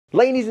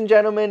Ladies and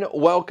gentlemen,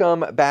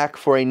 welcome back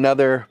for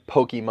another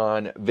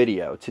Pokemon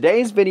video.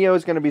 Today's video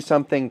is going to be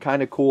something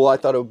kind of cool. I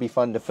thought it would be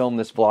fun to film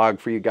this vlog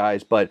for you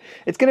guys, but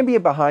it's going to be a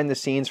behind the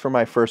scenes for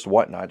my first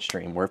Whatnot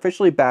stream. We're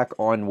officially back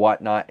on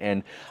Whatnot,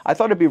 and I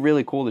thought it'd be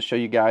really cool to show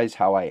you guys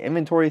how I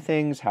inventory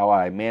things, how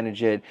I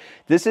manage it.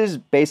 This is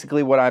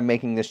basically what I'm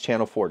making this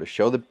channel for, to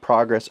show the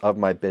progress of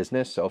my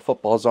business. So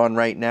football's on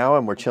right now,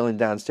 and we're chilling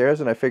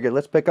downstairs, and I figured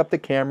let's pick up the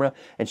camera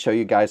and show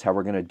you guys how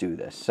we're going to do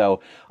this. So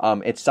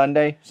it's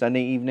Sunday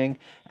evening.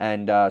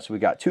 And so we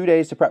got 2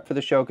 days to prep for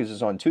the show because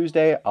it's on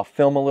Tuesday. I'll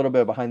film a little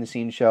bit of behind the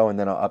scenes show and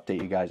then I'll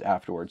update you guys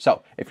afterwards.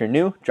 So if you're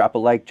new, drop a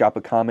like, drop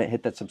a comment,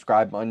 hit that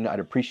subscribe button. I'd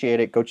appreciate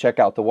it. Go check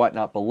out the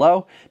Whatnot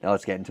below. Now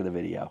let's get into the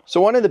video.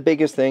 So one of the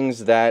biggest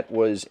things that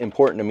was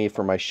important to me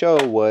for my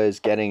show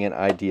was getting an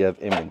idea of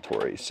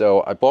inventory.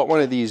 So I bought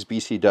one of these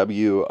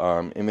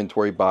BCW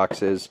inventory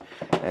boxes,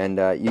 and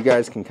you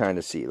guys can kind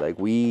of see, like,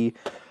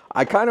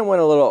 I kind of went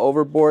a little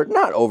overboard,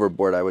 not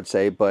overboard I would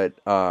say, but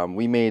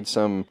we made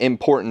some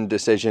important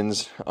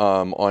decisions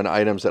on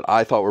items that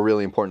I thought were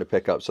really important to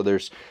pick up. So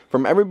there's,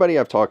 from everybody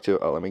I've talked to,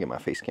 oh, let me get my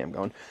face cam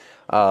going.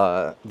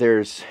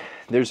 There's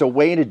a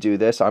way to do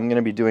this. I'm going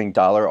to be doing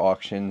dollar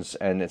auctions,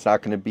 and it's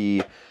not going to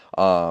be,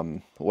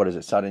 what is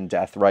it, sudden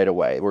death right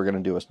away. We're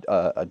going to do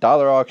a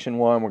dollar auction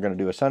one. We're going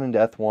to do a sudden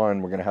death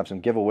one. We're going to have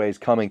some giveaways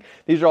coming.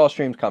 These are all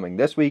streams coming.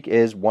 This week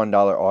is $1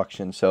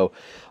 auction. So,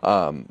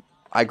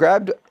 I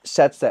grabbed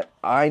sets that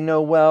I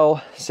know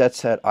well,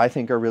 sets that I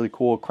think are really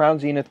cool. Crown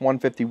Zenith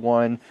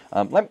 151.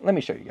 Let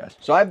me show you guys.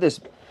 So I have this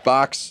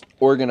box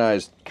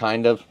organized,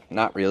 kind of,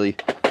 not really.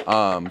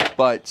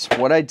 But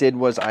what I did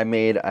was I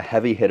made a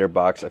heavy hitter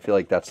box. I feel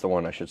like that's the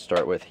one I should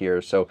start with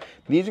here. So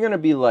these are going to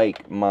be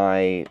like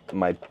my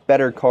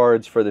better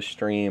cards for the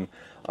stream.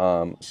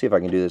 See if I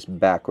can do this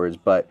backwards.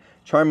 But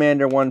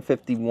Charmander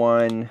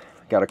 151.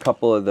 Got a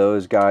couple of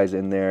those guys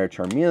in there.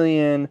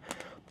 Charmeleon,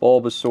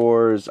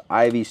 Bulbasaurs,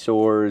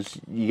 Ivysaurs.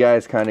 You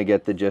guys kind of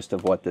get the gist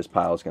of what this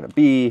pile is going to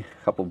be.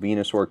 A couple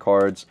Venusaur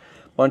cards,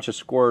 bunch of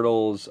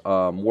Squirtles,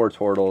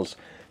 Wartortles.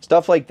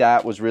 Stuff like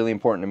that was really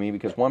important to me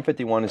because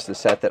 151 is the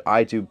set that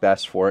I do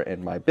best for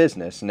in my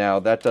business.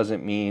 Now, that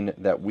doesn't mean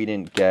that we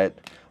didn't get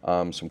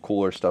some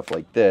cooler stuff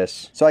like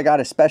this. So I got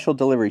a special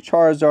delivery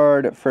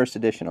Charizard, first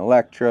edition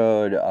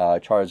Electrode,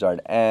 Charizard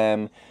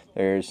M.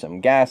 There's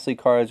some Ghastly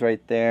cards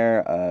right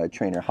there,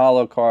 Trainer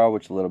Hollow card,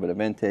 which is a little bit of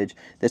vintage.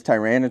 This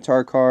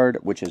Tyranitar card,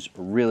 which is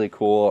really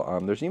cool.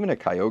 There's even a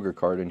Kyogre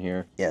card in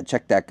here. Yeah,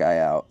 check that guy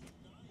out.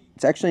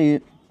 It's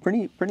actually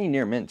pretty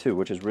near mint too,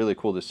 which is really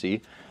cool to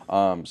see.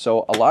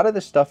 So a lot of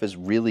this stuff is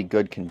really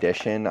good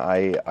condition.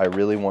 I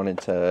really wanted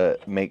to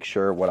make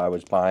sure what I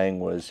was buying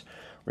was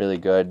really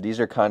good. These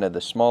are kind of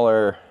the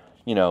smaller,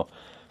 you know,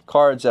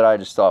 cards that I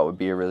just thought would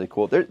be really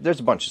cool. There's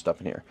a bunch of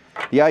stuff in here.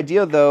 The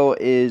idea though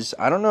is,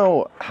 I don't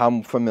know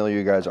how familiar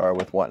you guys are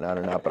with Whatnot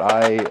or not,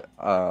 but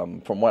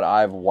from what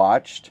I've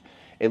watched,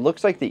 it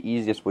looks like the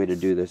easiest way to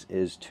do this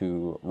is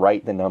to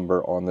write the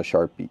number on the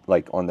Sharpie,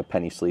 like on the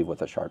penny sleeve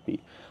with a Sharpie.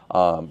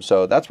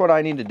 So that's what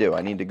I need to do.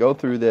 I need to go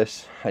through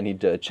this. I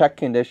need to check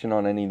condition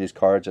on any of these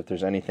cards. If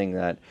there's anything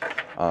that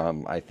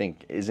I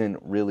think isn't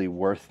really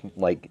worth,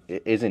 like,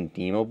 isn't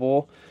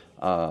deemable.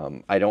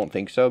 I don't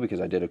think so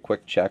because I did a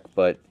quick check,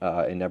 but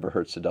it never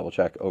hurts to double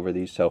check over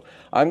these. So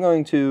I'm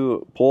going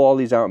to pull all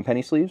these out in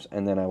penny sleeves,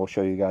 and then I will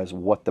show you guys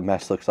what the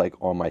mess looks like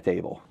on my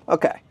table.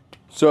 Okay,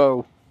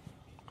 so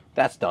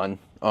that's done.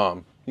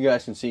 You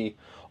guys can see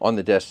on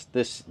the desk,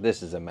 this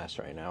is a mess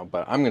right now,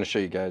 but I'm going to show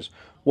you guys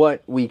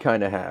what we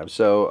kind of have.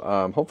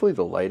 So hopefully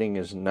the lighting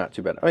is not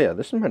too bad. Oh yeah,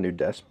 this is my new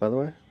desk, by the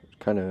way.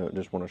 Kind of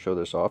just want to show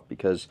this off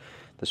because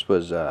this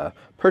was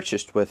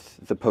purchased with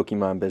the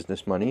Pokemon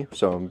business money,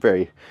 so I'm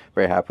very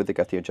happy with it.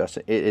 Got the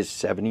adjustment. It is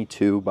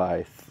 71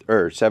 by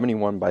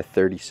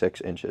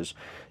 36 inches.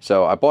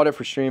 So I bought it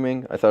for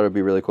streaming. I thought it would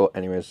be really cool.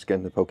 Anyways, let's get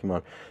into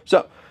Pokemon.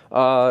 So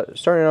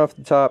starting off at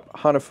the top,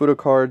 Hanafuda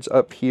cards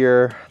up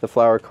here, the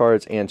flower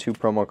cards, and 2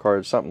 promo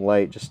cards, something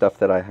light, just stuff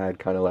that I had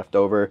kind of left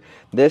over.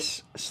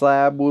 This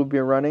slab will be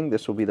running.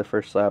 This will be the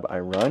first slab I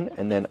run,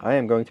 and then I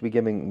am going to be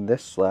giving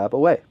this slab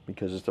away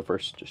because it's the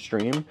first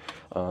stream,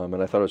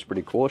 and I thought it was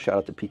pretty cool. Shout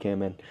out to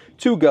PKMN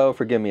to go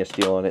for giving me a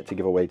steal on it to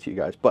give away to you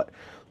guys. But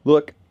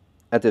look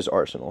at this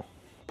arsenal.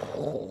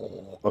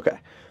 Okay,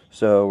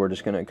 so we're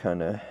just going to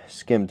kind of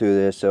skim through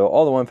this. So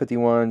all the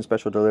 151,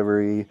 special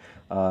delivery.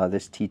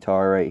 This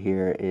T-Tar right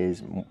here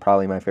is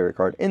probably my favorite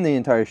card in the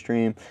entire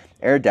stream.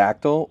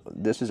 Aerodactyl,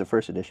 this is a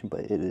first edition, but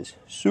it is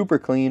super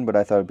clean, but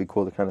I thought it'd be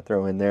cool to kind of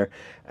throw in there.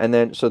 And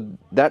then, so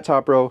that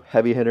top row,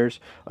 heavy hitters.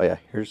 Oh yeah,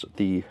 here's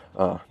the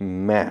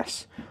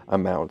mass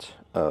amount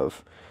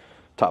of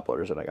top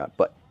loaders that I got.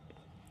 But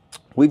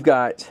we've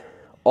got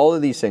all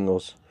of these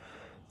singles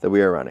that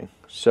we are running.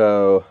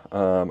 So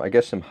I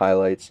guess some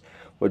highlights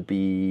would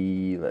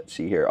be, let's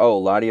see here. Oh,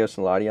 Latios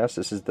and Latias.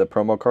 This is the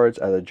promo cards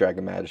out of the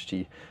Dragon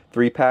Majesty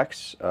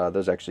 3-packs.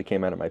 Those actually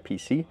came out of my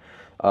PC.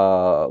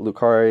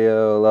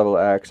 Lucario, Level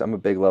X. I'm a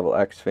big Level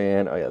X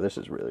fan. Oh yeah, this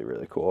is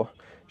really cool.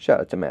 Shout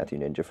out to Matthew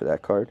Ninja for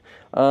that card.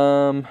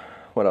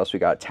 What else we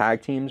got?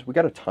 Tag teams. We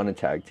got a ton of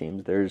tag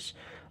teams. There's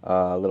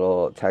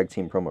Little tag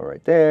team promo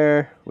right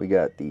there. We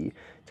got the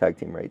tag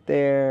team right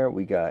there.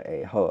 We got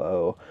a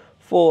Ho-Oh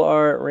full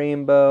art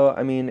rainbow.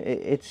 I mean,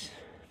 it's,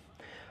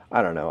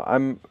 I don't know.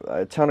 I'm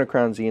a ton of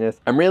Crown Zenith.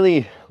 I'm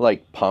really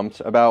like pumped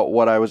about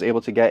what I was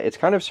able to get. It's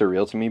kind of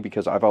surreal to me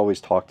because I've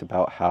always talked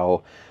about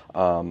how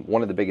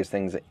one of the biggest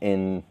things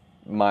in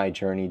my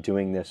journey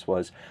doing this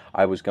was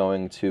I was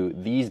going to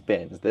these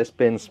bins, this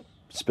bin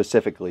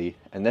specifically,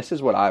 and this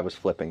is what I was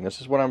flipping.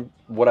 This is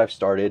what I've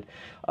started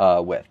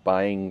with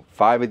buying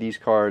 5 of these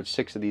cards,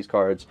 6 of these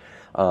cards.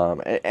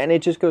 And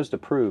it just goes to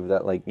prove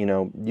that, like, you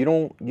know, you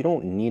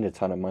don't need a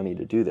ton of money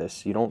to do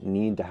this. You don't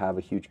need to have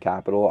a huge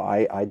capital.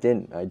 I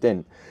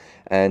didn't.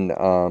 And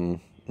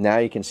now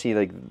you can see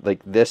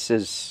like this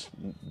is,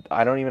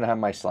 I don't even have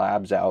my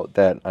slabs out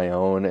that I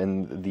own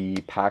and the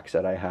packs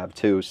that I have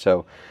too.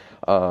 So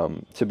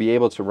to be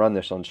able to run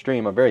this on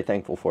stream, I'm very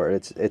thankful for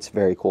it. It's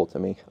very cool to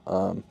me.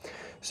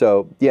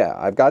 So yeah,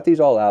 I've got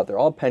these all out. They're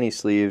all penny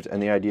sleeved,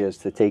 and the idea is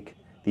to take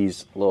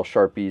these little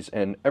Sharpies,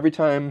 and every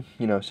time,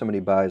 you know, somebody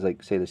buys,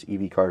 like, say this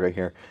EV card right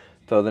here,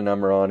 throw the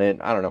number on it.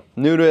 I don't know,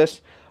 new to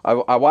this.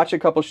 I watch a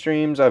couple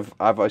streams. I've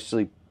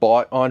obviously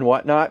bought on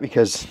Whatnot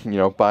because, you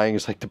know, buying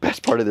is like the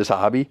best part of this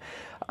hobby,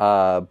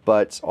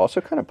 but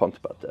also kind of pumped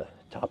about the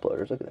top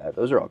loaders. Look at that,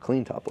 those are all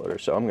clean top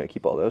loaders, so I'm gonna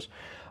keep all those.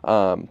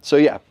 So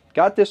yeah,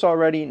 got this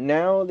already.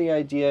 Now the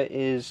idea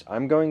is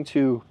I'm going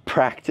to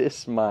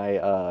practice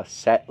my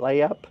set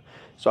layup.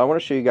 So I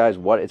want to show you guys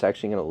what it's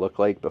actually going to look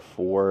like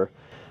before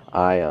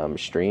I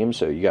stream,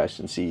 so you guys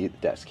can see the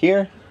desk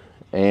here,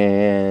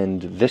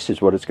 and this is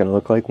what it's going to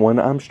look like when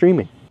I'm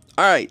streaming.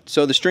 All right,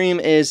 so the stream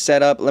is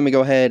set up. Let me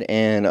go ahead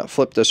and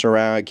flip this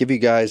around, give you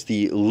guys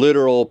the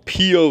literal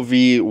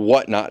POV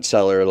Whatnot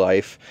seller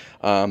life.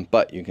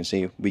 But you can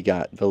see we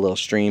got the little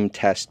stream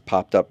test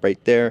popped up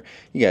right there.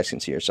 You guys can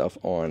see yourself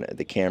on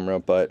the camera,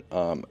 but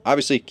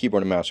obviously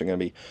keyboard and mouse are going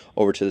to be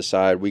over to the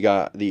side. We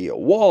got the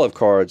wall of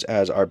cards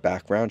as our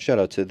background. Shout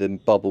out to the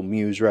Bubble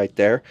Muse right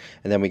there.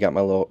 And then we got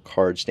my little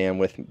card stand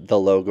with the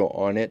logo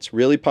on it. It's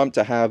really pumped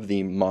to have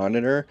the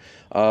monitor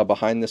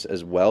behind this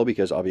as well,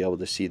 because I'll be able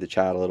to see the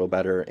chat a little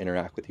better,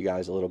 interact with you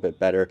guys a little bit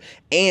better,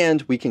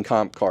 and we can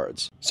comp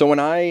cards. So when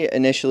I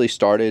initially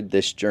started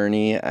this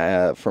journey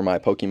for my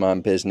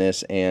Pokemon business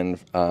and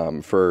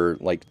for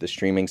like the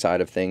streaming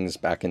side of things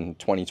back in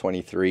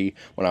 2023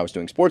 when I was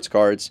doing sports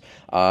cards,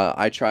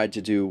 I tried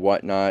to do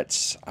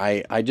Whatnots.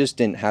 I just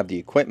didn't have the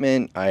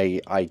equipment.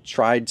 I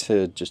tried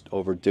to just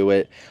overdo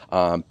it.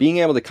 Being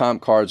able to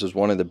comp cards was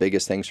one of the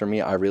biggest things for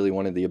me. I really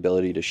wanted the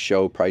ability to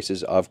show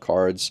prices of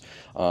cards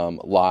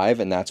live,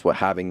 and that's what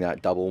having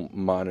that double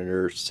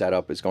monitor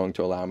setup is going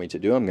to allow me to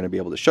do. I'm going to be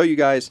able to show you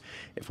guys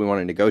if we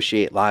want to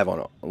negotiate live on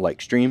a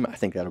like stream. I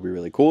think that'll be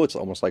really cool. It's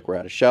almost like we're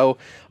at a show.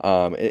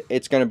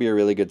 It's going to be a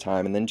really good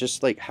time, and then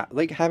just like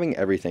having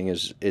everything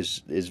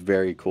is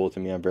very cool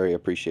to me. I'm very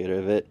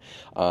appreciative of it.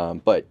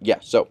 But yeah,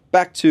 so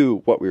back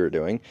to what we were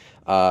doing.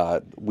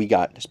 We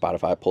got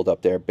Spotify pulled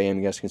up there. Bam,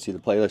 you guys can see the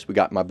playlist. We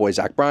got my boy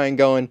Zach Bryan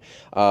going,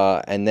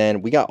 and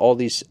then we got all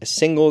these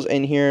singles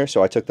in here,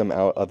 so I took them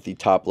out of the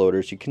top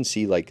loaders. You can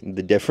see like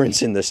the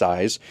difference in the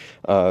size.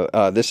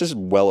 This is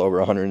well over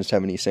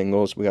 170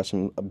 singles. We got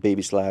some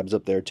baby slabs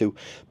up there too,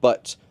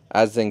 but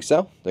as things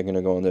sell, they're going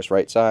to go on this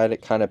right side.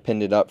 It kind of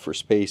pinned it up for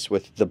space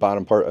with the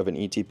bottom part of an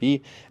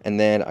ETP. And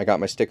then I got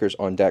my stickers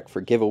on deck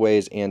for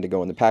giveaways and to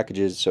go in the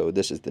packages. So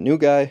this is the new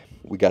guy.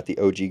 We got the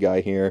OG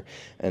guy here.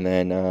 And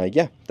then,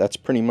 yeah, that's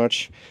pretty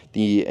much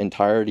the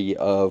entirety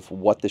of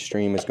what the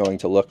stream is going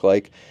to look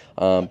like.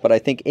 But I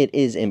think it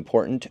is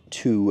important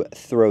to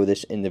throw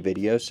this in the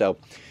video. So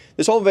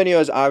this whole video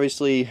is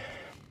obviously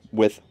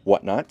with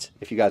Whatnot.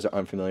 If you guys are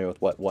unfamiliar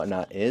with what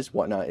Whatnot is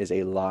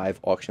a live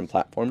auction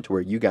platform to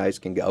where you guys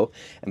can go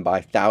and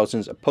buy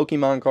thousands of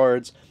Pokemon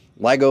cards,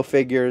 Lego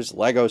figures,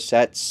 Lego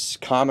sets,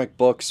 comic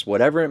books,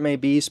 whatever it may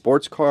be,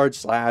 sports cards,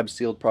 slabs,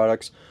 sealed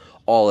products,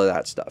 all of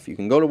that stuff. You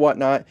can go to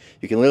Whatnot,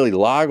 you can literally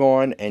log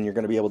on, and you're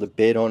going to be able to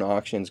bid on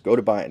auctions, go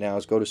to buy it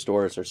nows, go to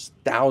stores. There's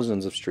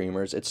thousands of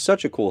streamers. It's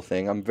such a cool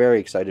thing. I'm very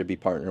excited to be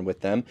partnered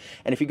with them.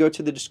 And if you go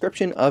to the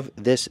description of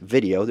this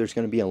video, there's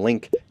going to be a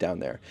link down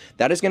there.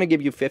 That is going to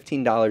give you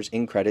 $15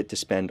 in credit to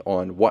spend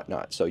on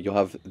Whatnot. So you'll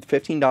have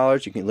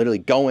 $15. You can literally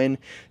go in,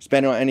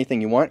 spend on anything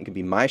you want. It can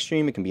be my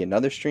stream. It can be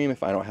another stream.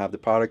 If I don't have the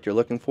product you're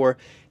looking for,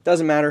 it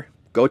doesn't matter.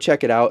 Go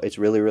check it out. It's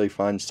really, really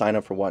fun. Sign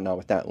up for Whatnot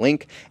with that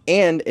link.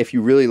 And if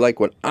you really like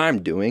what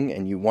I'm doing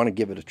and you want to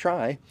give it a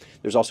try,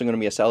 there's also going to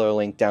be a seller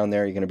link down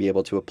there. You're going to be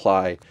able to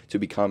apply to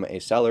become a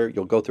seller.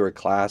 You'll go through a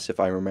class,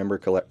 if I remember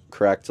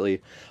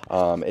correctly.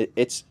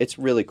 It's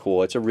really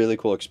cool. It's a really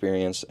cool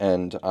experience,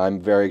 and I'm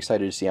very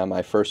excited to see how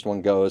my first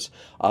one goes.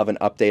 I'll have an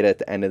update at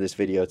the end of this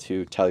video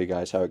to tell you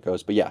guys how it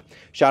goes. But yeah,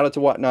 shout out to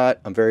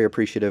Whatnot. I'm very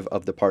appreciative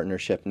of the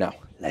partnership. Now,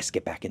 let's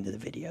get back into the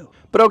video.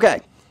 But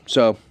okay,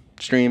 so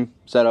stream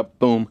setup,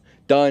 boom,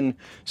 done.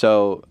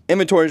 So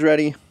inventory's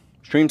ready,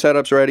 stream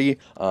setup's ready.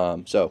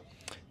 So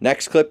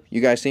Next clip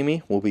you guys see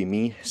me will be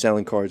me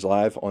selling cards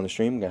live on the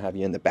stream. I'm going to have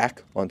you in the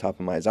back on top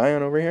of my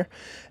Zion over here.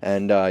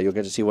 And you'll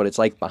get to see what it's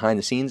like behind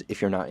the scenes if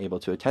you're not able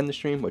to attend the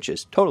stream, which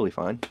is totally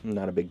fine.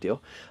 Not a big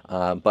deal.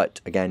 But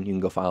again, you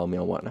can go follow me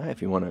on Whatnot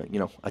if you want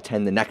to,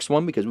 attend the next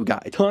one, because we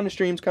got a ton of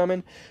streams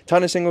coming,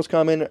 ton of singles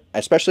coming,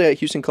 especially at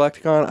Houston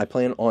Collecticon. I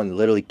plan on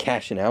literally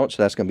cashing out,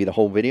 so that's going to be the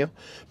whole video.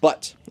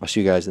 But I'll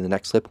see you guys in the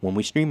next clip when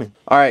we streaming.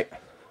 All right,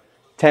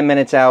 10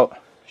 minutes out,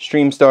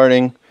 stream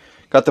starting,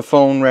 got the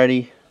phone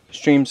ready.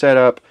 Stream set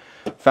up,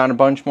 found a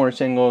bunch more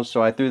singles,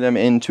 so I threw them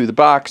into the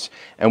box,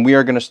 and we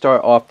are going to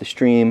start off the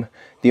stream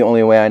the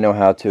only way I know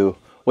how to,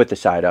 with the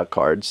side up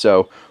card.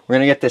 So we're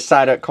going to get this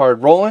side up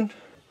card rolling.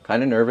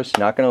 Kind of nervous,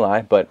 not going to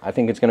lie, but I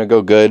think it's going to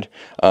go good.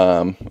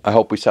 I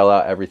hope we sell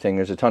out everything.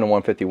 There's a ton of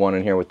 151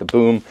 in here with the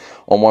boom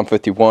on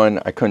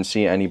 151. I couldn't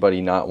see anybody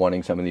not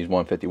wanting some of these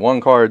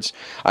 151 cards.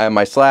 I have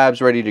my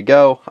slabs ready to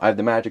go. I have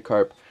the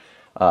Magikarp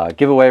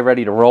giveaway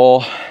ready to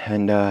roll,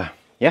 and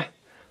yeah,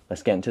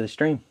 let's get into the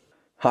stream.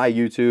 Hi,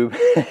 YouTube.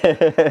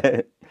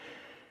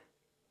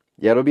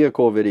 Yeah, it'll be a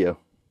cool video.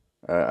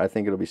 I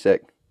think it'll be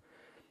sick.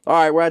 All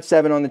right, we're at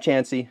 7 on the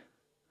Chansey.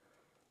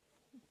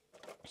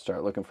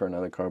 Start looking for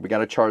another card. We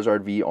got a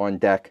Charizard V on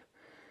deck.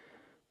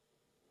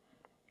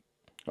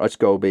 Let's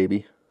go,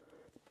 baby.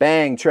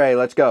 Bang, Trey,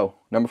 let's go.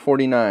 Number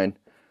 49.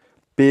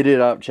 Bid it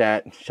up,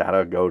 chat. Shout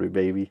out, go to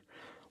baby.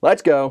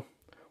 Let's go.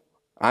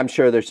 I'm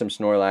sure there's some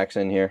Snorlax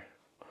in here.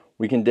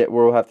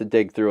 We'll have to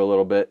dig through a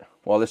little bit.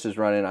 While this is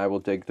running, I will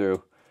dig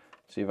through.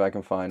 See if I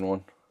can find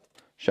one.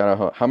 Shout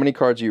out. How many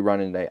cards are you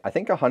running today? I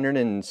think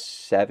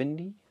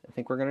 170. I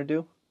think we're going to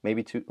do.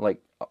 Maybe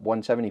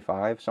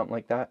 175, something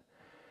like that.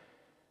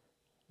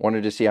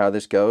 Wanted to see how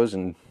this goes,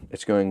 and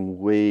it's going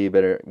way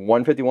better.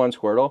 151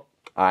 Squirtle. All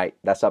right,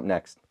 that's up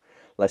next.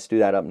 Let's do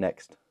that up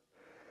next.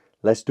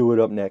 Let's do it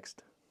up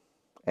next.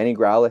 Any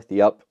Growlithe?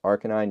 Yup.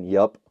 Arcanine?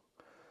 Yup.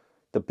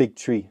 The big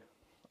tree.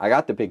 I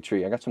got the big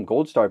tree. I got some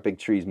Gold Star big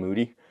trees,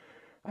 Moody.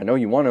 I know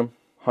you want them.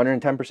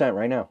 110%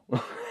 right now.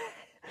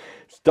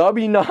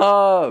 Stubby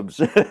knobs.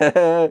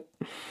 All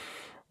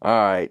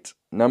right,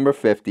 number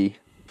 50.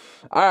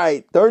 All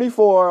right,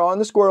 34 on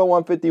the Squirtle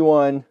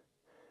 151.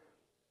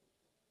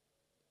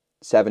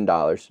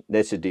 $7.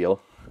 That's a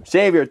deal.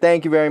 Savior,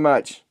 thank you very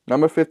much.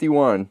 Number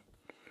 51.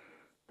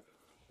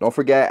 Don't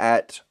forget,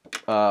 at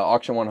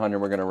Auction 100,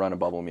 we're going to run a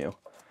Bubble Mew.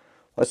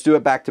 Let's do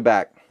it back to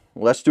back.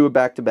 Let's do it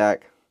back to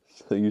back.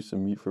 So use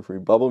some meat for free.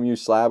 Bubble Mew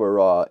slab or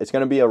raw? It's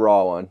going to be a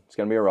raw one. It's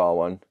going to be a raw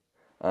one.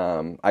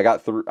 I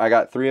got 3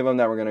 of them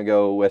that we're going to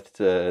go with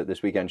to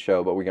this weekend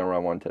show, but we're going to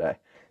run one today.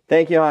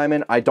 Thank you,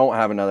 Hyman. I don't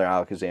have another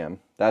Alakazam.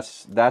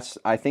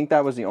 I think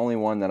that was the only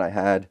one that I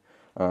had.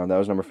 That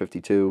was number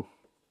 52.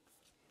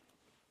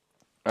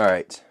 All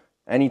right.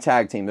 Any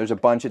tag team. There's a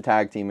bunch of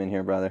tag team in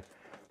here, brother.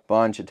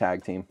 Bunch of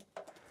tag team.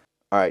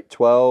 All right.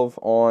 12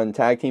 on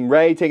tag team.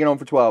 Ray, taking home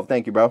for 12.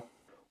 Thank you, bro.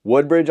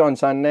 Woodbridge on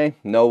Sunday?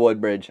 No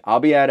Woodbridge. I'll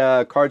be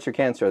at Cards for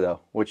Cancer, though,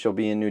 which will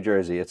be in New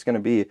Jersey. It's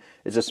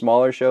a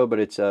smaller show, but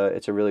it's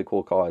a really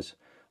cool cause.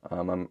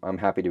 I'm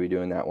happy to be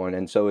doing that one,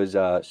 and so is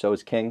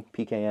King,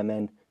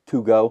 PKMN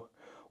 2Go.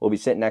 We'll be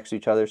sitting next to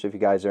each other, so if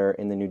you guys are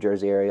in the New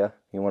Jersey area,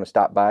 you want to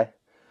stop by,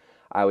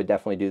 I would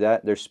definitely do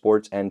that. There's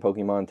sports and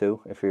Pokemon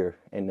too, if you're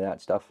into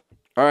that stuff.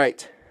 All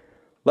right,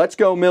 let's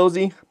go,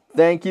 Millsy.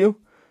 Thank you.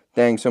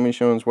 Dang, so many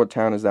showings. What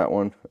town is that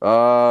one?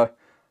 I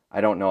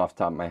don't know off the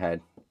top of my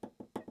head.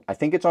 I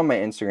think it's on my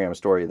Instagram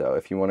story, though,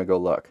 if you want to go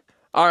look.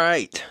 All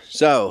right,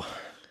 so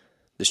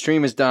the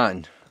stream is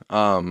done.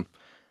 I'm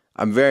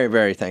very,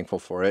 very thankful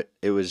for it.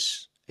 It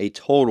was a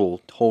total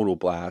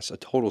blast, a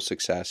total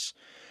success.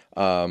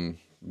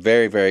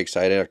 Very, very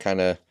excited. I kind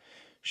of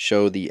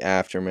show the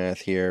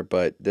aftermath here,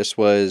 but this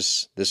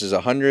is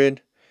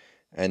 100,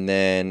 and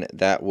then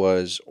that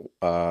was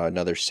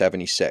another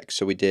 76.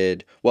 So we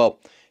did, well,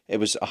 it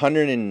was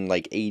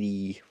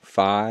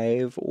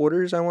 185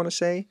 orders, I want to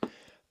say.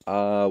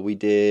 We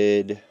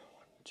did 1,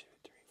 2,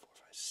 3, 4,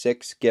 5,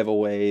 6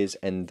 giveaways,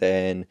 and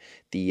then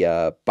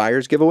the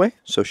buyer's giveaway.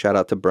 So shout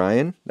out to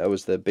Brian. That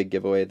was the big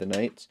giveaway of the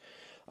night.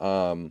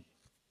 I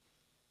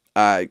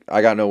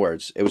got no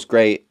words. It was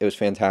great. It was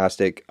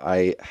fantastic.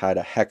 I had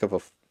a heck of a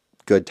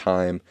good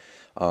time.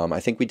 I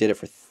think we did it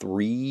for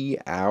 3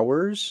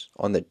 hours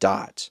on the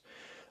dot,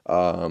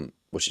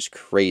 which is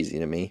crazy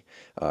to me.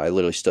 I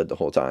literally stood the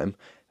whole time.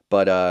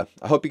 But I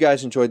hope you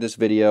guys enjoyed this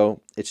video.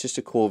 It's just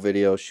a cool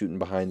video shooting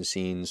behind the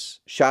scenes.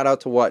 Shout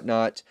out to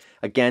Whatnot.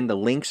 Again, the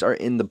links are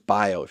in the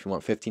bio. If you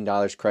want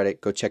 $15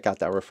 credit, go check out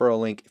that referral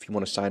link. If you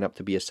want to sign up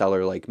to be a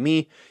seller like me,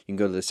 you can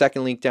go to the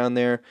second link down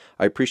there.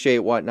 I appreciate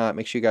Whatnot.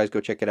 Make sure you guys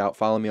go check it out.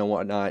 Follow me on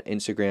Whatnot,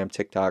 Instagram,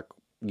 TikTok,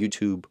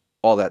 YouTube,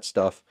 all that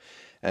stuff.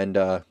 And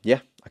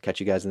yeah, I'll catch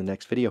you guys in the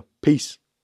next video. Peace.